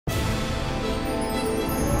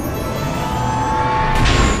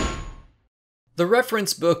The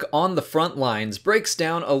reference book On the Front Lines breaks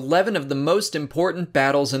down 11 of the most important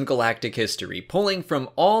battles in galactic history, pulling from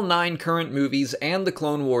all 9 current movies and the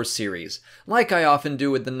Clone Wars series. Like I often do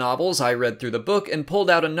with the novels, I read through the book and pulled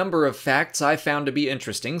out a number of facts I found to be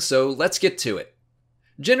interesting, so let's get to it.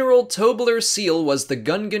 General Tobler Seal was the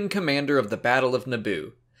Gungan commander of the Battle of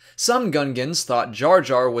Naboo. Some Gungans thought Jar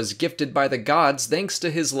Jar was gifted by the gods thanks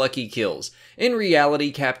to his lucky kills. In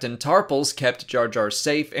reality, Captain Tarpals kept Jar Jar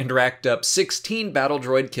safe and racked up 16 battle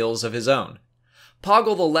droid kills of his own.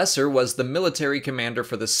 Poggle the Lesser was the military commander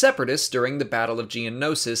for the Separatists during the Battle of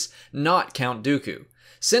Geonosis, not Count Dooku.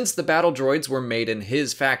 Since the battle droids were made in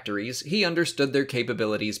his factories, he understood their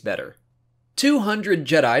capabilities better. 200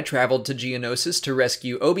 Jedi traveled to Geonosis to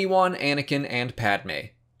rescue Obi-Wan, Anakin, and Padme.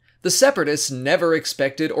 The Separatists never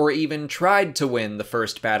expected or even tried to win the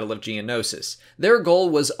first Battle of Geonosis. Their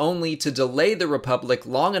goal was only to delay the Republic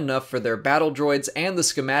long enough for their battle droids and the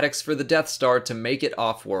schematics for the Death Star to make it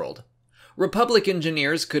off-world. Republic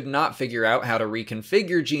engineers could not figure out how to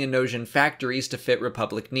reconfigure Geonosian factories to fit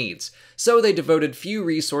Republic needs, so they devoted few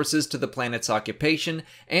resources to the planet's occupation,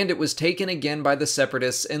 and it was taken again by the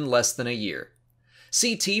Separatists in less than a year.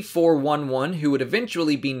 CT-411, who would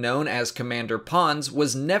eventually be known as Commander Pons,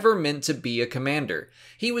 was never meant to be a commander.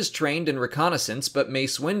 He was trained in reconnaissance, but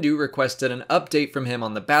Mace Windu requested an update from him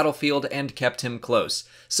on the battlefield and kept him close,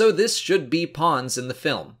 so this should be Pons in the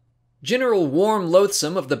film. General Worm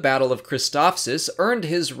Loathsome of the Battle of Christophsis earned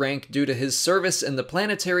his rank due to his service in the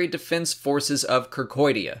Planetary Defense Forces of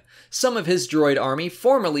Kirkoidia. Some of his droid army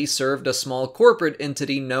formerly served a small corporate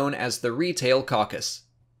entity known as the Retail Caucus.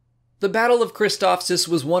 The Battle of Christophsis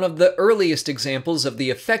was one of the earliest examples of the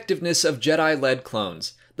effectiveness of Jedi-led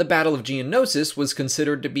clones. The Battle of Geonosis was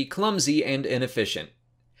considered to be clumsy and inefficient.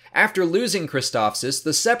 After losing Christophsis,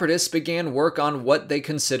 the Separatists began work on what they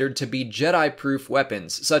considered to be Jedi-proof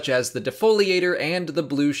weapons, such as the Defoliator and the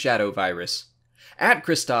Blue Shadow Virus. At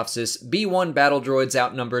Christophsis, B-1 battle droids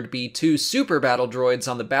outnumbered B-2 super battle droids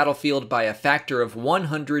on the battlefield by a factor of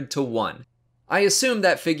 100 to 1. I assume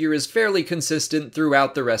that figure is fairly consistent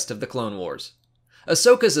throughout the rest of the Clone Wars.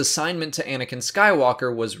 Ahsoka's assignment to Anakin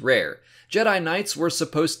Skywalker was rare. Jedi Knights were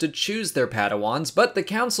supposed to choose their Padawans, but the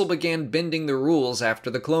Council began bending the rules after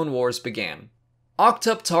the Clone Wars began.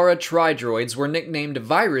 Octuptara Tri-Droids were nicknamed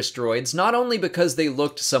Virus Droids not only because they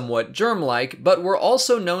looked somewhat germ-like, but were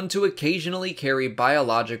also known to occasionally carry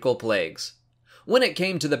biological plagues. When it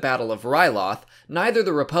came to the Battle of Ryloth, neither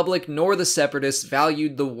the Republic nor the Separatists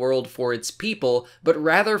valued the world for its people, but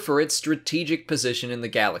rather for its strategic position in the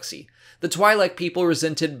galaxy. The Twi'lek people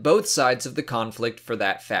resented both sides of the conflict for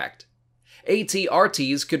that fact.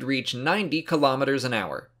 AT-RTs could reach 90 kilometers an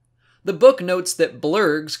hour. The book notes that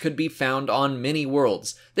blurgs could be found on many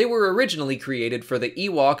worlds. They were originally created for the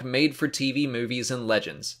Ewok made-for-TV movies and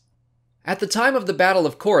legends. At the time of the Battle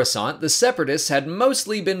of Coruscant, the Separatists had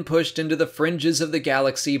mostly been pushed into the fringes of the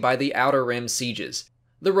galaxy by the Outer Rim sieges.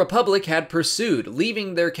 The Republic had pursued,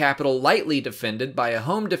 leaving their capital lightly defended by a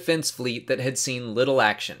home defense fleet that had seen little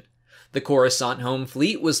action. The Coruscant home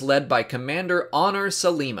fleet was led by Commander Honor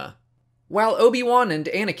Salima. While Obi-Wan and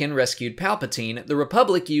Anakin rescued Palpatine, the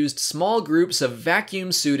Republic used small groups of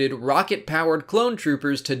vacuum-suited, rocket-powered clone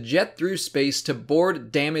troopers to jet through space to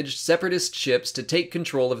board damaged Separatist ships to take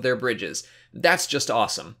control of their bridges. That's just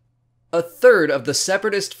awesome. A third of the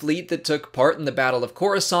Separatist fleet that took part in the Battle of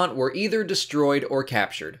Coruscant were either destroyed or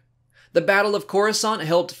captured. The Battle of Coruscant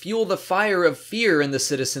helped fuel the fire of fear in the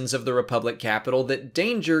citizens of the Republic capital that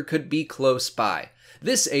danger could be close by.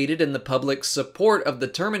 This aided in the public's support of the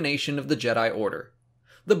termination of the Jedi Order.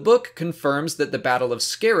 The book confirms that the Battle of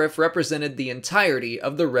Scarif represented the entirety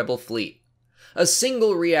of the Rebel fleet. A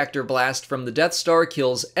single reactor blast from the Death Star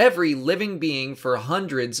kills every living being for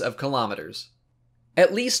hundreds of kilometers.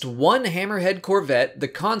 At least one Hammerhead corvette, the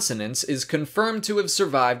Consonance, is confirmed to have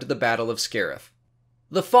survived the Battle of Scarif.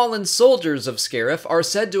 The fallen soldiers of Scarif are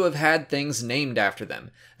said to have had things named after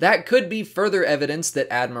them. That could be further evidence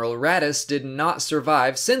that Admiral Raddus did not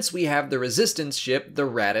survive, since we have the Resistance ship, the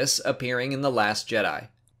Raddus, appearing in The Last Jedi.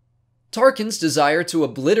 Tarkin's desire to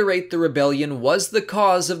obliterate the rebellion was the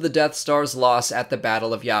cause of the Death Star's loss at the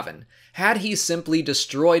Battle of Yavin. Had he simply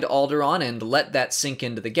destroyed Alderaan and let that sink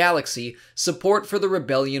into the galaxy, support for the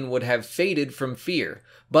rebellion would have faded from fear.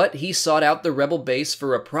 But he sought out the rebel base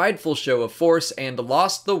for a prideful show of force and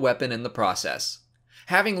lost the weapon in the process.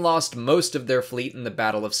 Having lost most of their fleet in the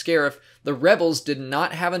Battle of Scarif, the rebels did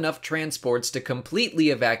not have enough transports to completely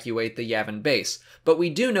evacuate the Yavin base, but we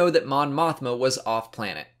do know that Mon Mothma was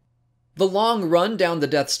off-planet. The long run down the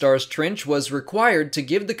Death Star's trench was required to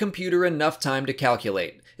give the computer enough time to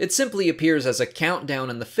calculate. It simply appears as a countdown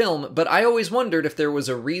in the film, but I always wondered if there was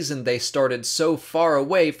a reason they started so far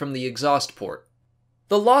away from the exhaust port.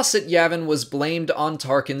 The loss at Yavin was blamed on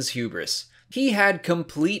Tarkin's hubris. He had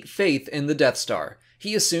complete faith in the Death Star.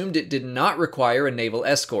 He assumed it did not require a naval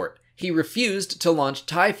escort. He refused to launch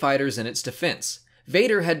TIE fighters in its defense.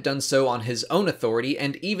 Vader had done so on his own authority,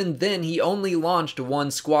 and even then he only launched one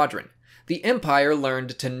squadron. The Empire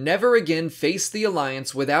learned to never again face the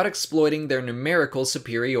Alliance without exploiting their numerical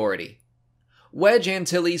superiority. Wedge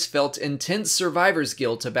Antilles felt intense survivor's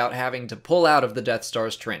guilt about having to pull out of the Death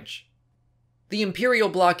Star's trench. The Imperial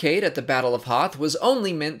blockade at the Battle of Hoth was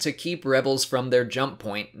only meant to keep rebels from their jump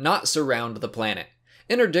point, not surround the planet.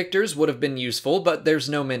 Interdictors would have been useful, but there's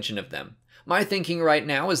no mention of them. My thinking right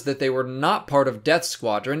now is that they were not part of Death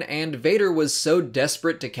Squadron, and Vader was so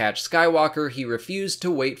desperate to catch Skywalker he refused to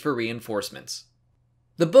wait for reinforcements.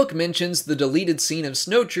 The book mentions the deleted scene of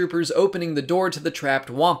snowtroopers opening the door to the trapped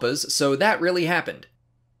Wampas, so that really happened.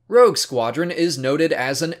 Rogue Squadron is noted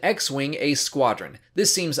as an X-Wing Ace Squadron.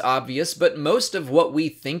 This seems obvious, but most of what we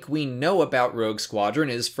think we know about Rogue Squadron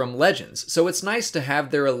is from Legends, so it's nice to have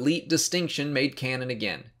their elite distinction made canon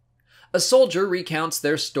again. A soldier recounts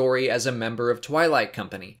their story as a member of Twilight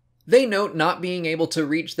Company. They note not being able to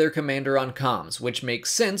reach their commander on comms, which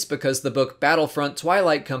makes sense because the book Battlefront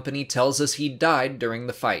Twilight Company tells us he died during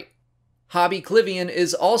the fight. Hobby Clivian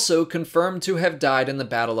is also confirmed to have died in the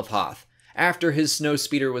Battle of Hoth. After his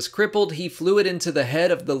snowspeeder was crippled, he flew it into the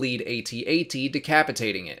head of the lead AT-AT,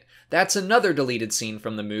 decapitating it. That's another deleted scene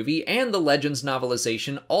from the movie, and the Legends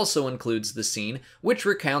novelization also includes the scene, which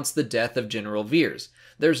recounts the death of General Veers.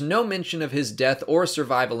 There's no mention of his death or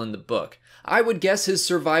survival in the book. I would guess his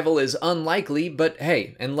survival is unlikely, but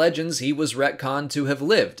hey, in Legends he was retconned to have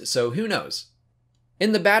lived, so who knows?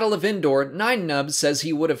 In the Battle of Endor, Nine Nubs says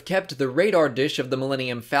he would have kept the radar dish of the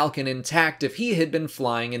Millennium Falcon intact if he had been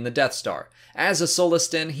flying in the Death Star. As a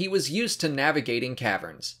Solistan, he was used to navigating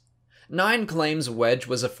caverns. Nine claims Wedge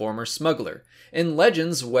was a former smuggler. In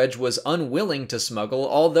Legends, Wedge was unwilling to smuggle,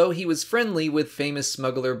 although he was friendly with famous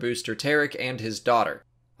smuggler Booster Tarek and his daughter.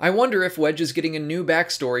 I wonder if Wedge is getting a new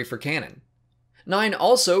backstory for canon. Nine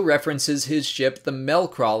also references his ship, the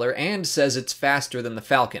Melcrawler, and says it's faster than the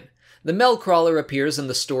Falcon. The Melcrawler appears in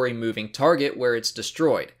the story Moving Target, where it's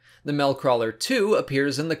destroyed. The Melcrawler 2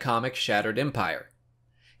 appears in the comic Shattered Empire.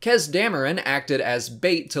 Kes Dameron acted as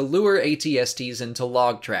bait to lure ATSTs into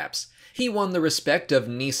log traps. He won the respect of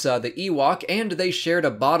Nisa the Ewok, and they shared a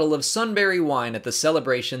bottle of Sunbury wine at the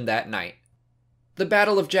celebration that night. The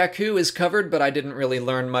Battle of Jakku is covered, but I didn't really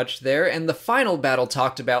learn much there, and the final battle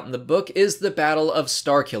talked about in the book is the Battle of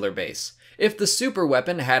Starkiller Base. If the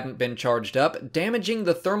superweapon hadn't been charged up, damaging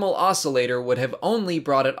the thermal oscillator would have only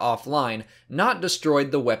brought it offline, not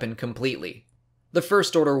destroyed the weapon completely. The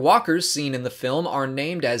First Order walkers seen in the film are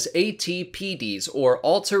named as AT-PDs, or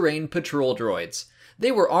All-Terrain Patrol Droids.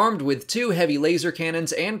 They were armed with 2 heavy laser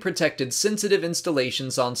cannons and protected sensitive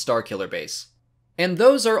installations on Starkiller Base. And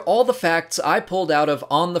those are all the facts I pulled out of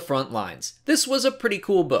On the Front Lines. This was a pretty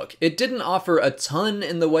cool book. It didn't offer a ton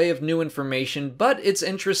in the way of new information, but it's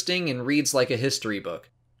interesting and reads like a history book.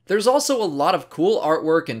 There's also a lot of cool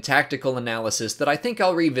artwork and tactical analysis that I think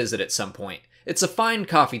I'll revisit at some point. It's a fine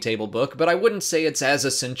coffee table book, but I wouldn't say it's as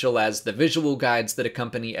essential as the visual guides that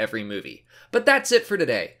accompany every movie. But that's it for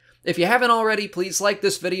today. If you haven't already, please like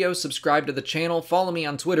this video, subscribe to the channel, follow me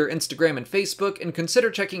on Twitter, Instagram, and Facebook, and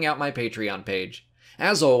consider checking out my Patreon page.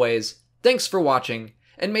 As always, thanks for watching,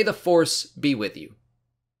 and may the Force be with you.